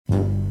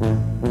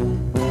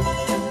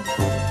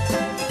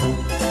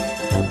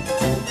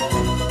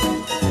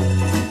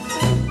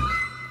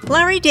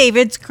Larry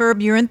David's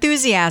Curb Your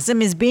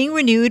Enthusiasm is being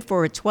renewed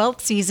for a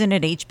 12th season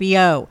at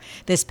HBO.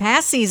 This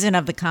past season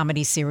of the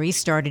comedy series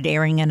started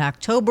airing in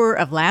October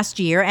of last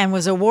year and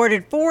was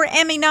awarded 4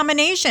 Emmy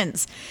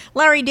nominations.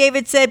 Larry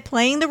David said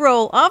playing the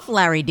role of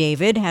Larry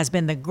David has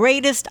been the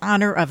greatest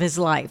honor of his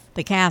life.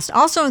 The cast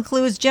also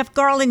includes Jeff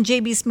Garlin,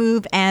 J.B.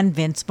 Smoove, and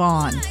Vince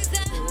Vaughn.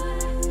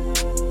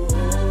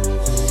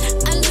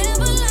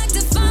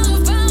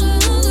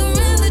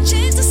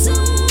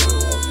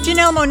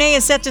 Janelle Monáe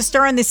is set to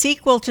star in the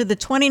sequel to the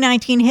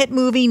 2019 hit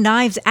movie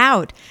Knives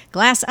Out.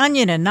 Glass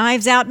Onion, a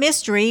Knives Out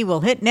mystery,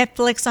 will hit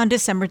Netflix on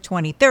December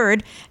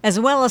 23rd,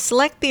 as well as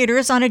select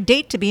theaters on a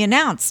date to be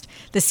announced.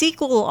 The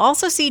sequel will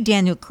also see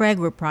Daniel Craig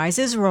reprise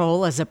his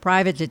role as a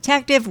private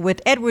detective,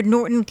 with Edward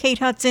Norton, Kate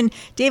Hudson,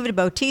 David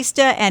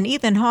Bautista, and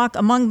Ethan Hawke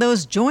among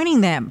those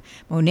joining them.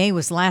 Monáe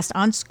was last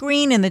on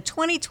screen in the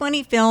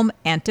 2020 film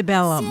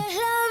Antebellum.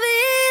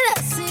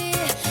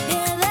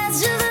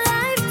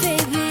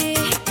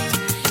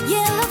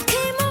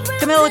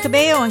 Camila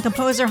Cabello and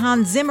composer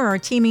Hans Zimmer are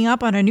teaming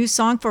up on a new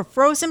song for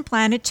Frozen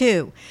Planet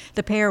 2.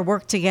 The pair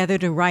worked together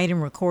to write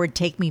and record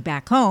Take Me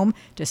Back Home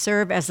to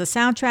serve as the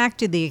soundtrack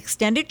to the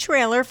extended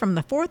trailer from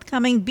the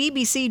forthcoming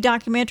BBC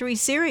documentary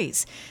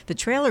series. The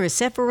trailer is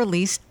set for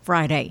release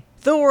Friday.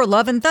 Thor: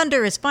 Love and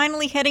Thunder is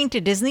finally heading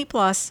to Disney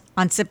Plus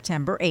on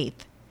September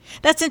 8th.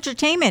 That's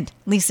entertainment.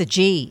 Lisa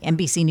G.,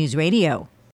 NBC News Radio.